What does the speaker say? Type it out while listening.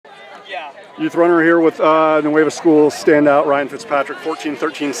Youth runner here with Nueva School standout Ryan Fitzpatrick,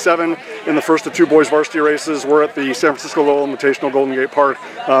 14-13-7 in the first of two boys varsity races. We're at the San Francisco Lowell Invitational, Golden Gate Park.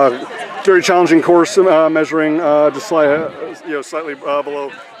 Very challenging course, measuring just slightly below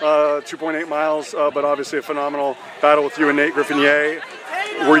 2.8 miles, but obviously a phenomenal battle with you and Nate Griffinier.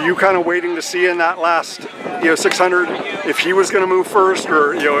 Were you kind of waiting to see in that last 600 if he was going to move first,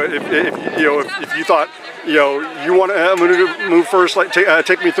 or if you thought you want to move first? Like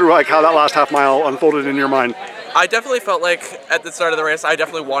take me through like how that last half mile unfolded in your mind. I definitely felt like at the start of the race I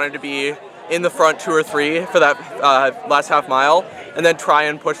definitely wanted to be in the front 2 or 3 for that last half mile, and then try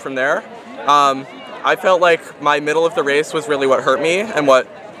and push from there. I felt like my middle of the race was really what hurt me and what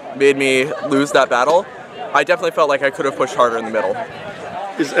made me lose that battle. I definitely felt like I could have pushed harder in the middle.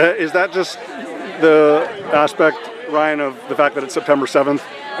 Is that just the aspect, Ryan, of the fact that it's September 7th,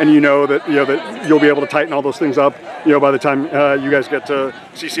 and that you'll be able to tighten all those things up, by the time you guys get to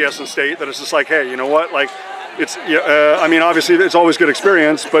CCS and state, that it's just like, hey, you know what, like it's I mean, obviously it's always good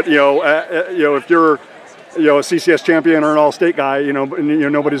experience, but if you're a CCS champion or an all-state guy,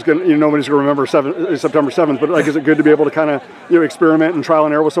 nobody's gonna remember September 7th. But like, is it good to be able to kind of experiment and trial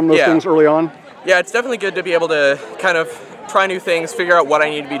and error with some of those things early on? Yeah, it's definitely good to be able to kind of try new things, figure out what I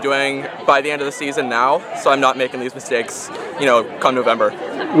need to be doing by the end of the season now, so I'm not making these mistakes, come November.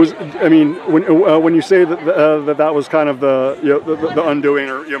 When you say that that was kind of the undoing,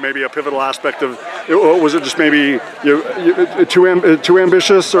 or maybe a pivotal aspect of, was it just maybe too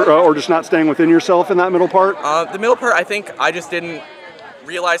ambitious, or just not staying within yourself in that middle part? The middle part, I think I just didn't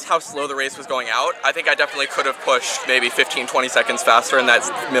realize how slow the race was going out. I think I definitely could have pushed maybe 15-20 seconds faster in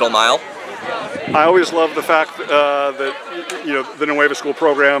that middle mile. I always love the fact that the Nueva School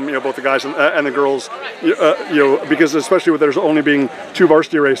program, both the guys and the girls, because especially with there's only being 2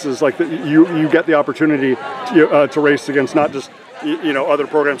 varsity races, like you get the opportunity to race against not just other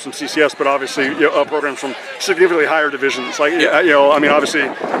programs from CCS, but obviously programs from significantly higher divisions. Like obviously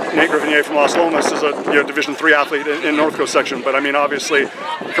Nate Griffinier from Los Lomas is a Division III athlete in North Coast section, but I mean obviously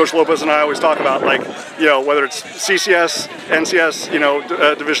Coach Lopez and I always talk about, like, whether it's CCS,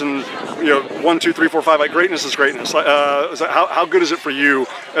 NCS, Division 1, 2, 3, 4, 5, like greatness is greatness. How good is it for you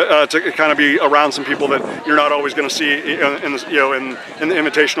to kind of be around some people that you're not always going to see in the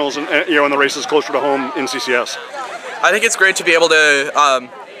invitationals and in the races closer to home in CCS? I think it's great to be able to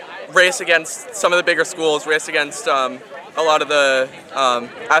race against some of the bigger schools, race against a lot of the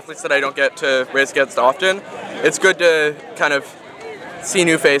athletes that I don't get to race against often. It's good to kind of see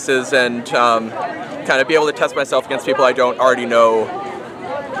new faces and kind of be able to test myself against people I don't already know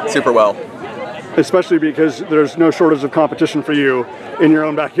super well. Especially because there's no shortage of competition for you in your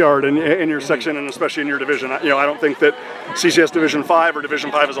own backyard and in your section, and especially in your division. I don't think that CCS Division 5 or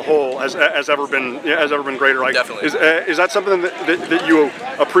Division 5 as a whole has ever been greater. Like, definitely. Is that something that you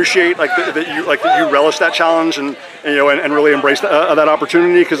appreciate, that you relish that challenge and really embrace that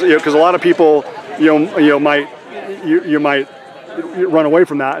opportunity? Because a lot of people might run away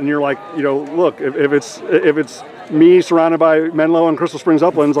from that, and you're like, look, if it's me surrounded by Menlo and Crystal Springs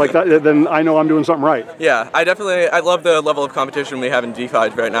Uplands like that, then I know I'm doing something right. Yeah, I love the level of competition we have in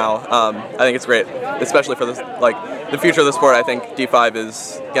D5 right now. I think it's great, especially for the future of the sport. I think D5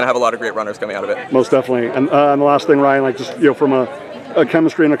 is going to have a lot of great runners coming out of it. Most definitely. And the last thing, Ryan, from a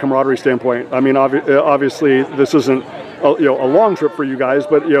chemistry and a camaraderie standpoint, I mean, obviously this isn't a long trip for you guys,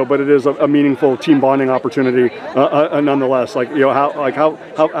 but it is a meaningful team bonding opportunity nonetheless.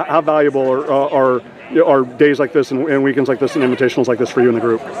 How valuable are days like this and weekends like this and invitationals like this for you and the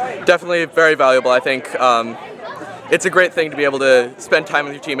group? Definitely very valuable. I think it's a great thing to be able to spend time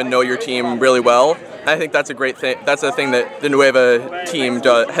with your team and know your team really well. And I think that's a great thing. That's a thing that the Nueva team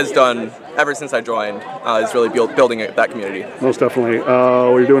has done ever since I joined, is really building that community. Most definitely.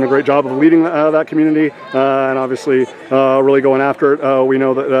 You're doing a great job of leading that community and obviously really going after it. We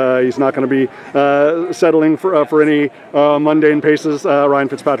know that he's not going to be settling for any mundane paces. Ryan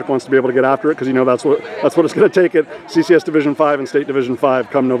Fitzpatrick wants to be able to get after it, because that's what it's going to take at CCS Division 5 and State Division 5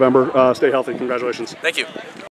 come November. Stay healthy. Congratulations. Thank you.